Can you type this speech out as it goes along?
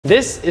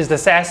This is the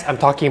SaaS I'm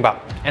talking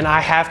about, and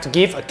I have to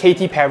give a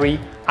Katy Perry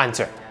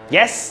answer.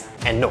 Yes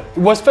and no. It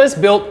was first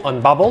built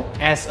on Bubble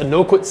as a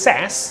no-code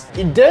SaaS.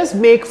 It does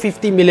make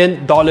 $50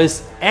 million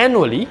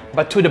annually,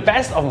 but to the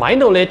best of my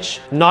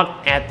knowledge,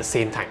 not at the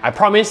same time. I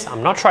promise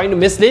I'm not trying to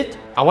mislead.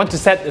 I want to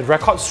set the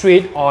record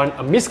straight on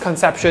a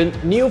misconception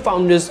new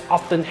founders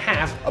often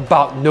have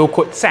about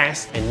no-code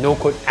SaaS and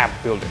no-code app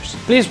builders.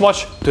 Please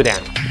watch to the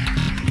end.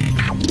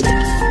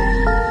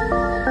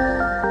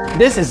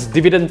 This is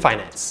Dividend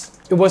Finance.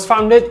 It was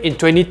founded in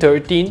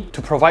 2013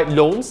 to provide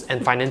loans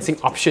and financing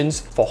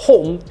options for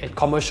home and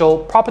commercial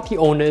property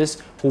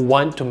owners who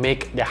want to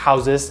make their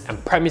houses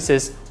and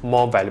premises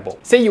more valuable.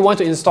 Say you want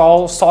to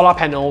install solar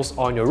panels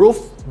on your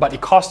roof, but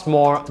it costs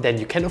more than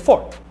you can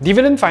afford.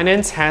 Dividend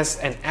Finance has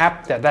an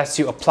app that lets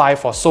you apply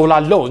for solar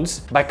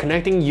loans by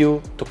connecting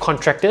you to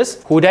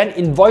contractors who then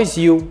invoice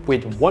you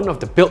with one of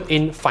the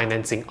built-in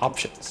financing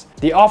options.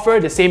 They offer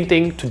the same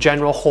thing to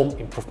general home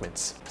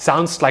improvements.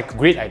 Sounds like a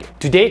great idea.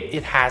 To date,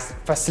 it has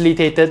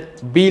facilitated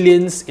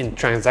billions in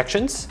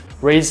transactions,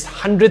 raised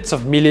hundreds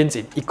of millions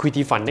in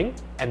equity funding,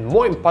 and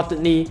more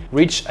importantly,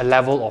 reached a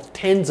level of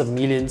tens of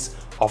millions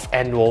of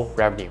annual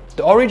revenue.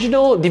 The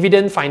original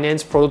Dividend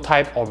Finance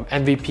prototype or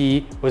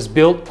MVP was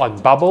built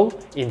on Bubble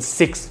in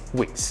 6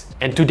 weeks.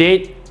 And to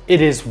date, it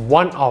is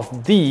one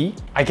of the,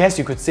 I guess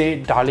you could say,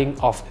 darling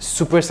of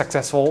super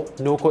successful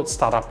no-code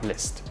startup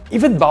list.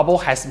 Even Bubble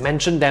has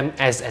mentioned them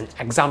as an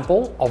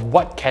example of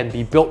what can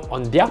be built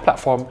on their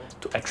platform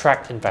to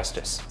attract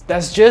investors.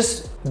 There's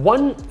just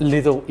one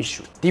little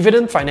issue.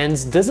 Dividend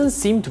Finance doesn't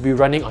seem to be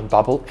running on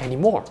Bubble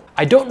anymore.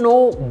 I don't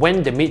know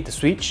when they made the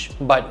switch,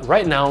 but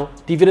right now,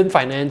 Dividend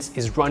Finance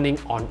is running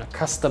on a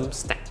custom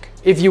stack.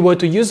 If you were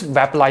to use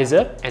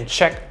Webalizer and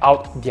check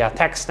out their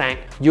tech stack,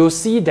 you'll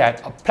see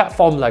that a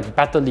platform like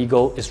Better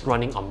Legal is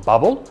running on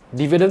Bubble,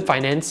 Dividend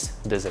Finance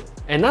doesn't.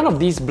 And none of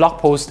these blog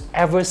posts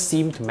ever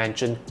seem to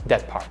mention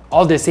that part.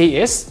 All they say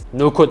is,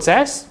 no-code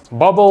SaaS,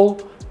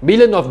 Bubble,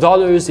 millions of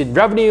dollars in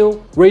revenue,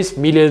 raise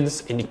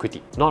millions in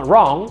equity. Not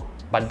wrong,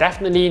 but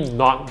definitely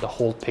not the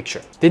whole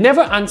picture. They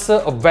never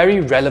answer a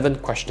very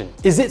relevant question.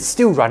 Is it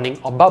still running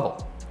on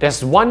Bubble?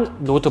 There's one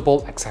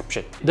notable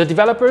exception. The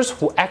developers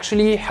who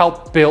actually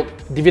helped build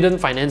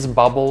Dividend Finance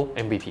Bubble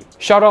MVP.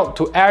 Shout out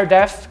to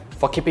AirDev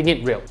for keeping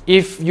it real.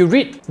 If you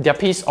read their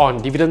piece on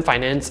Dividend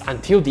Finance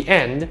until the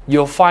end,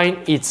 you'll find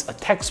it's a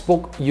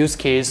textbook use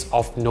case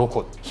of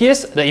no-code.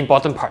 Here's the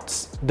important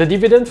parts. The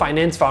Dividend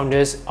Finance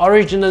founders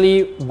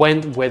originally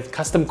went with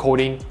custom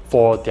coding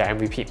for their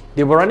MVP.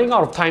 They were running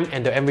out of time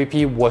and the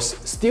MVP was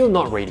still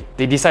not ready.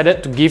 They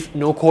decided to give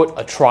no-code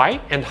a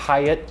try and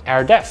hired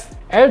AirDev.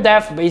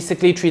 AirDev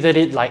basically treated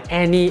it like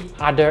any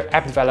other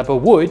app developer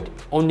would,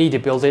 only they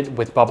built it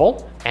with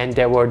Bubble and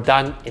they were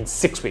done in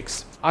 6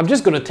 weeks. I'm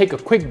just going to take a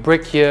quick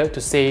break here to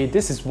say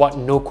this is what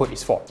no-code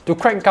is for, to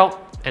crank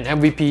out an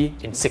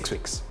MVP in 6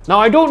 weeks.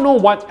 Now I don't know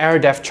what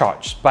AirDev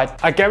charged, but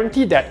I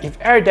guarantee that if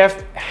AirDev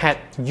had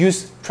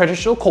used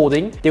traditional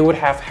coding, they would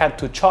have had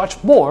to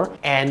charge more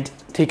and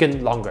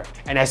taken longer.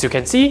 And as you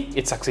can see,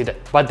 it succeeded.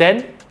 But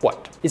then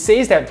what? It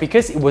says that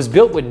because it was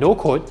built with no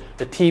code,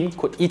 the team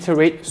could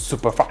iterate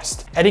super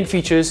fast, adding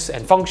features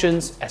and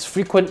functions as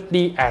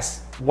frequently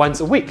as once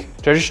a week.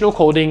 Traditional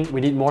coding, we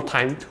need more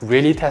time to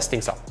really test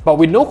things out. But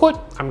with no code,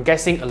 I'm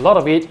guessing a lot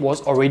of it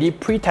was already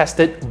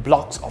pre-tested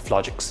blocks of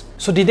logics.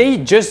 So did they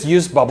just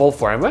use Bubble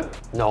forever?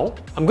 No.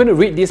 I'm going to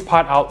read this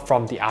part out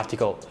from the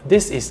article.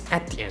 This is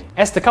at the end.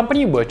 As the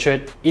company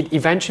matured, it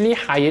eventually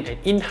hired an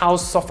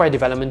in-house software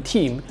development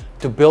team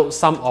to build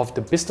some of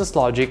the business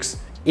logics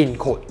in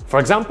code. For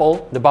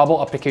example, the Bubble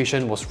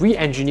application was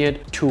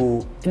re-engineered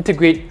to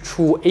integrate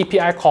through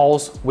API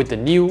calls with the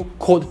new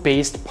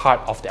code-based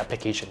part of the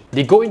application.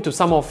 They go into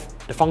some of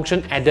the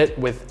function added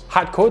with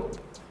hard code,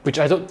 which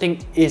I don't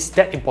think is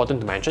that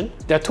important to mention.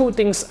 There are two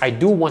things I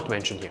do want to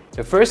mention here.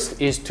 The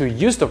first is to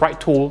use the right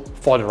tool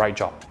for the right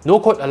job.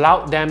 No-code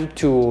allowed them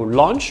to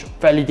launch,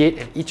 validate,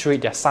 and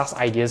iterate their SaaS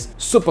ideas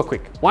super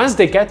quick. Once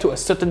they get to a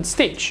certain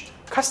stage,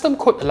 custom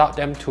code allowed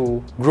them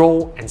to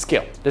grow and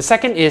scale. The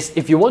second is,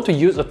 if you want to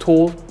use a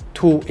tool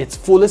to its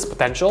fullest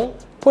potential,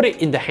 put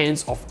it in the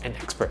hands of an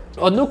expert.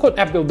 A no-code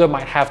app builder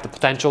might have the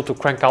potential to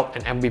crank out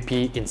an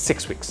MVP in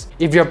 6 weeks.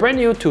 If you're brand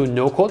new to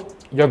no-code,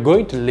 you're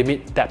going to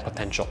limit that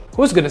potential.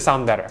 Who's gonna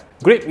sound better?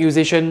 Great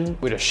musician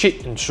with a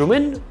shit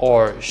instrument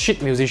or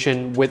shit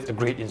musician with a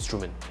great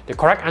instrument? The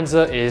correct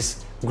answer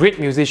is great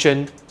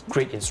musician,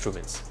 great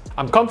instruments.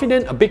 I'm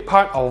confident a big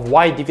part of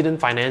why Dividend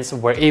Finance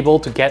were able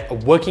to get a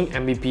working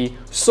MVP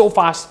so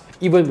fast,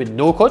 even with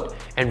no code,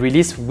 and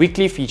release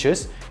weekly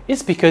features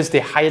is because they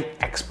hired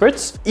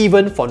experts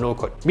even for no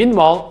code.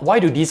 Meanwhile, why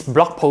do these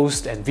blog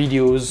posts and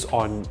videos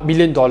on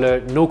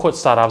million-dollar no-code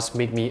startups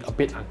make me a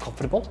bit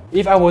uncomfortable?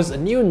 If I was a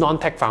new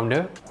non-tech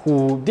founder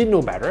who didn't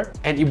know better,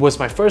 and it was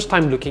my first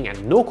time looking at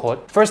no-code,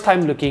 first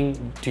time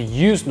looking to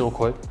use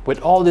no-code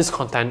with all this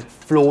content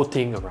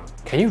floating around,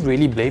 can you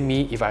really blame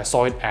me if I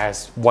saw it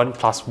as 1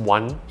 +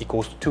 1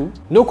 = 2?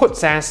 No-code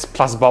SaaS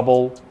plus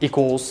Bubble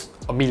equals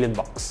 $1 million.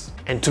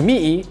 And to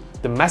me,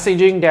 the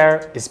messaging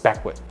there is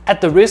backward,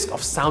 at the risk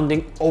of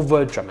sounding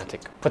over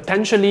dramatic,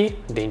 potentially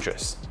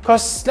dangerous.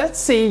 Because let's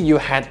say you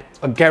had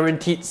a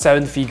guaranteed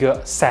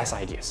 7-figure SaaS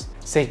ideas.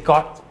 Say it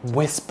got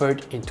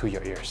whispered into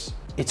your ears.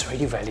 It's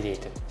already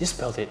validated. Just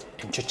build it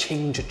and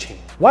cha-ching, cha-ching.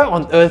 Why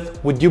on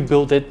earth would you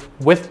build it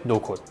with no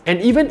code?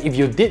 And even if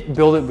you did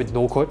build it with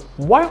no code,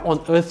 why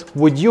on earth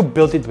would you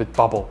build it with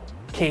Bubble,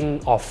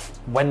 king of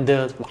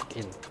vendor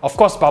lock-in? Of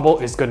course, Bubble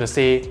is gonna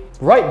say,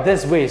 right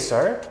this way,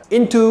 sir.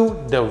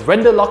 Into the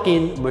vendor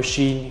lock-in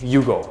machine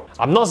you go.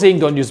 I'm not saying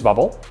don't use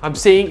Bubble. I'm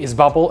saying is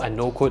Bubble and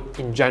no code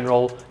in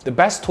general the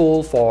best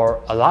tool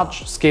for a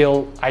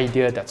large-scale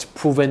idea that's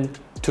proven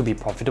to be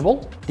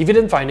profitable?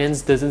 Dividend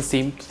Finance doesn't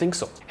seem to think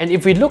so. And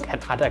if we look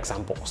at other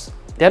examples,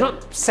 they're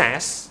not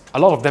SaaS. A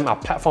lot of them are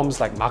platforms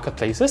like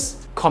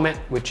marketplaces. Comet,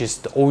 which is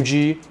the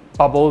OG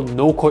Bubble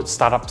no-code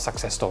startup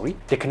success story.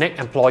 They connect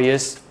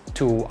employers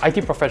to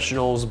IT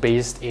professionals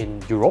based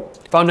in Europe.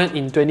 Founded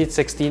in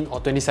 2016 or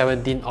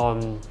 2017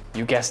 on,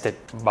 you guessed it,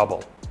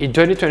 Bubble. In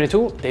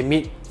 2022, they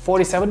made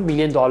 $47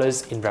 million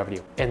in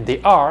revenue. And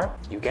they are,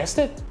 you guessed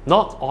it,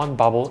 not on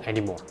Bubble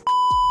anymore.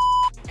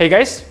 Hey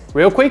guys,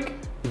 real quick,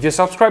 if you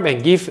subscribe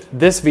and give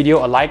this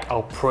video a like,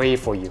 I'll pray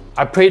for you.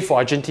 I prayed for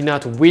Argentina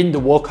to win the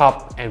World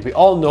Cup and we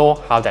all know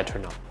how that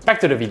turned out. Back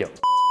to the video.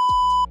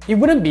 It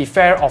wouldn't be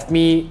fair of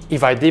me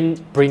if I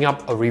didn't bring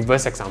up a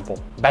reverse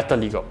example, Better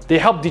Legal. They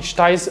help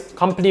digitize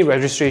company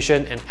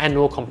registration and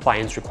annual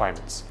compliance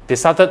requirements. They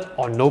started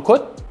on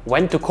no-code,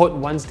 went to code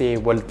once they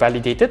were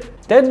validated,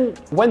 then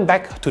went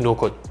back to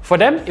no-code. For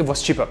them, it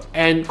was cheaper.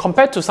 And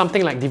compared to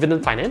something like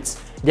Dividend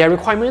Finance, their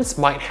requirements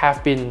might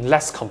have been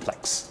less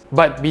complex.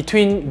 But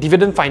between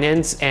Dividend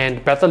Finance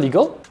and Better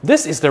Legal,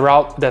 this is the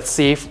route that's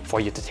safe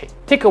for you to take.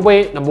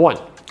 Takeaway number 1.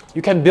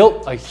 You can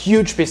build a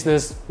huge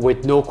business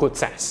with no-code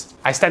SaaS.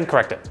 I stand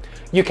corrected.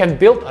 You can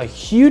build a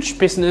huge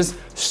business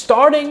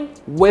starting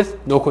with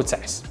no-code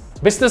SaaS.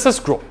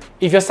 Businesses grow.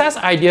 If your SaaS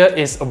idea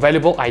is a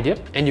valuable idea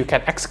and you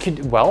can execute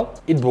it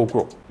well, it will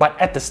grow. But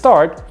at the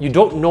start, you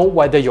don't know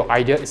whether your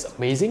idea is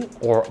amazing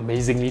or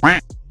amazingly.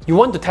 You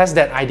want to test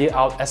that idea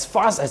out as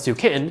fast as you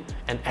can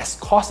and as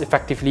cost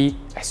effectively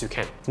as you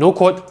can. No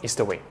code is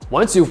the way.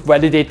 Once you've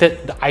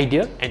validated the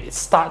idea and it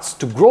starts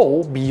to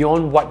grow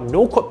beyond what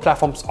no code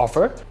platforms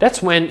offer,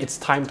 that's when it's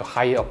time to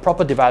hire a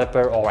proper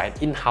developer or an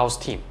in-house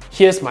team.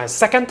 Here's my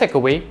second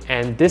takeaway,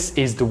 and this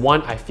is the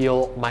one I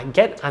feel might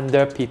get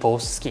under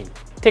people's skin.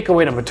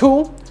 Takeaway number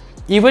 2,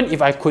 even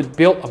if I could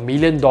build $1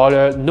 million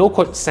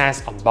no-code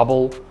SaaS on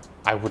Bubble,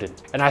 I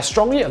wouldn't. And I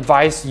strongly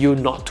advise you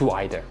not to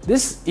either.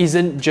 This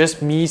isn't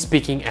just me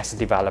speaking as a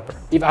developer.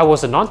 If I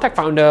was a non-tech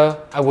founder,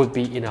 I would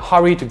be in a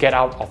hurry to get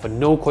out of a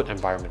no-code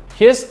environment.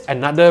 Here's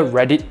another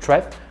Reddit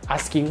thread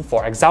asking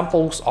for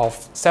examples of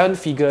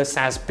 7-figure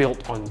SaaS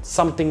built on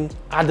something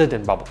other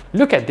than Bubble.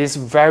 Look at this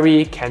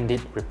very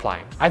candid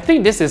reply. I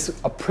think this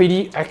is a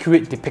pretty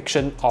accurate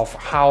depiction of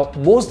how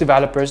most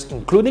developers,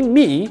 including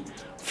me,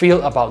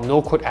 feel about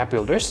no-code app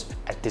builders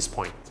at this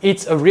point.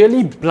 It's a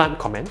really blunt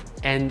comment,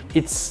 and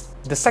it's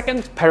the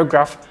second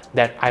paragraph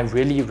that I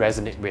really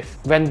resonate with.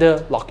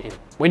 Vendor lock-in.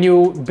 When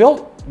you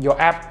build your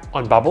app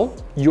on Bubble,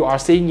 you are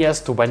saying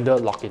yes to vendor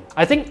lock-in.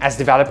 I think as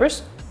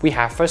developers, we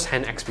have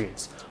first-hand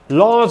experience.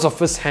 Lots of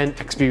first-hand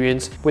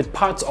experience with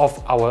parts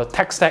of our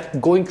tech stack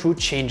going through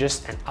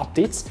changes and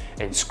updates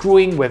and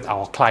screwing with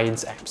our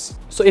clients' apps.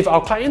 So if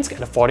our clients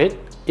can afford it,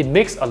 it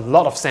makes a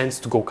lot of sense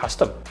to go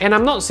custom. And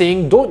I'm not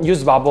saying don't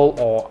use Bubble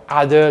or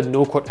other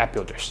no-code app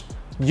builders.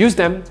 Use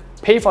them,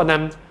 pay for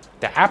them,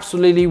 they're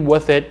absolutely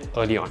worth it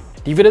early on.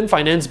 Dividend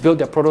Finance built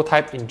their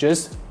prototype in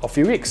just a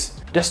few weeks.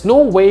 There's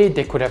no way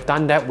they could have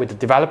done that with a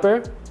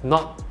developer,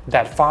 not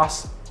that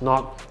fast,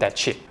 not that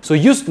cheap. So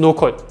use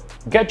no-code.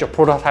 Get your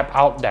prototype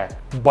out there.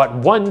 But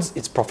once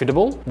it's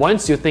profitable,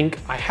 once you think,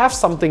 I have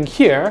something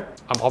here,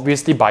 I'm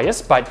obviously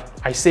biased, but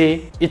I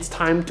say it's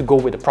time to go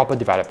with a proper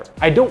developer.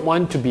 I don't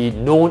want to be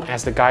known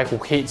as the guy who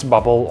hates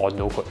Bubble or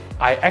no-code.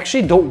 I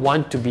actually don't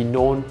want to be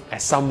known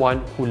as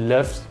someone who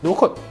loves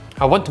no-code.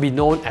 I want to be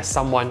known as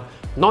someone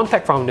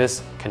non-tech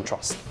founders can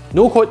trust.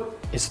 No-code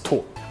is a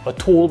tool. A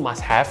tool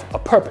must have a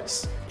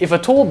purpose. If a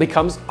tool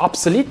becomes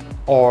obsolete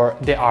or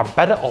there are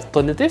better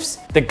alternatives,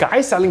 the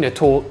guy selling the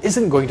tool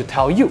isn't going to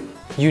tell you.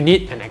 You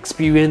need an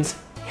experienced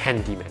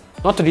handyman.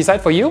 Not to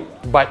decide for you,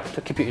 but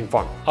to keep you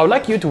informed. I would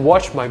like you to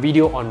watch my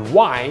video on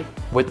why,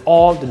 with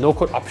all the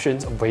no-code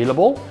options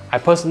available, I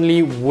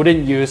personally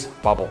wouldn't use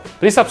Bubble.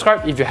 Please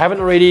subscribe if you haven't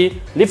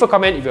already, leave a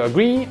comment if you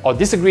agree or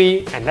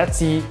disagree, and let's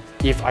see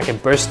if I can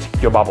burst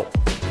your bubble.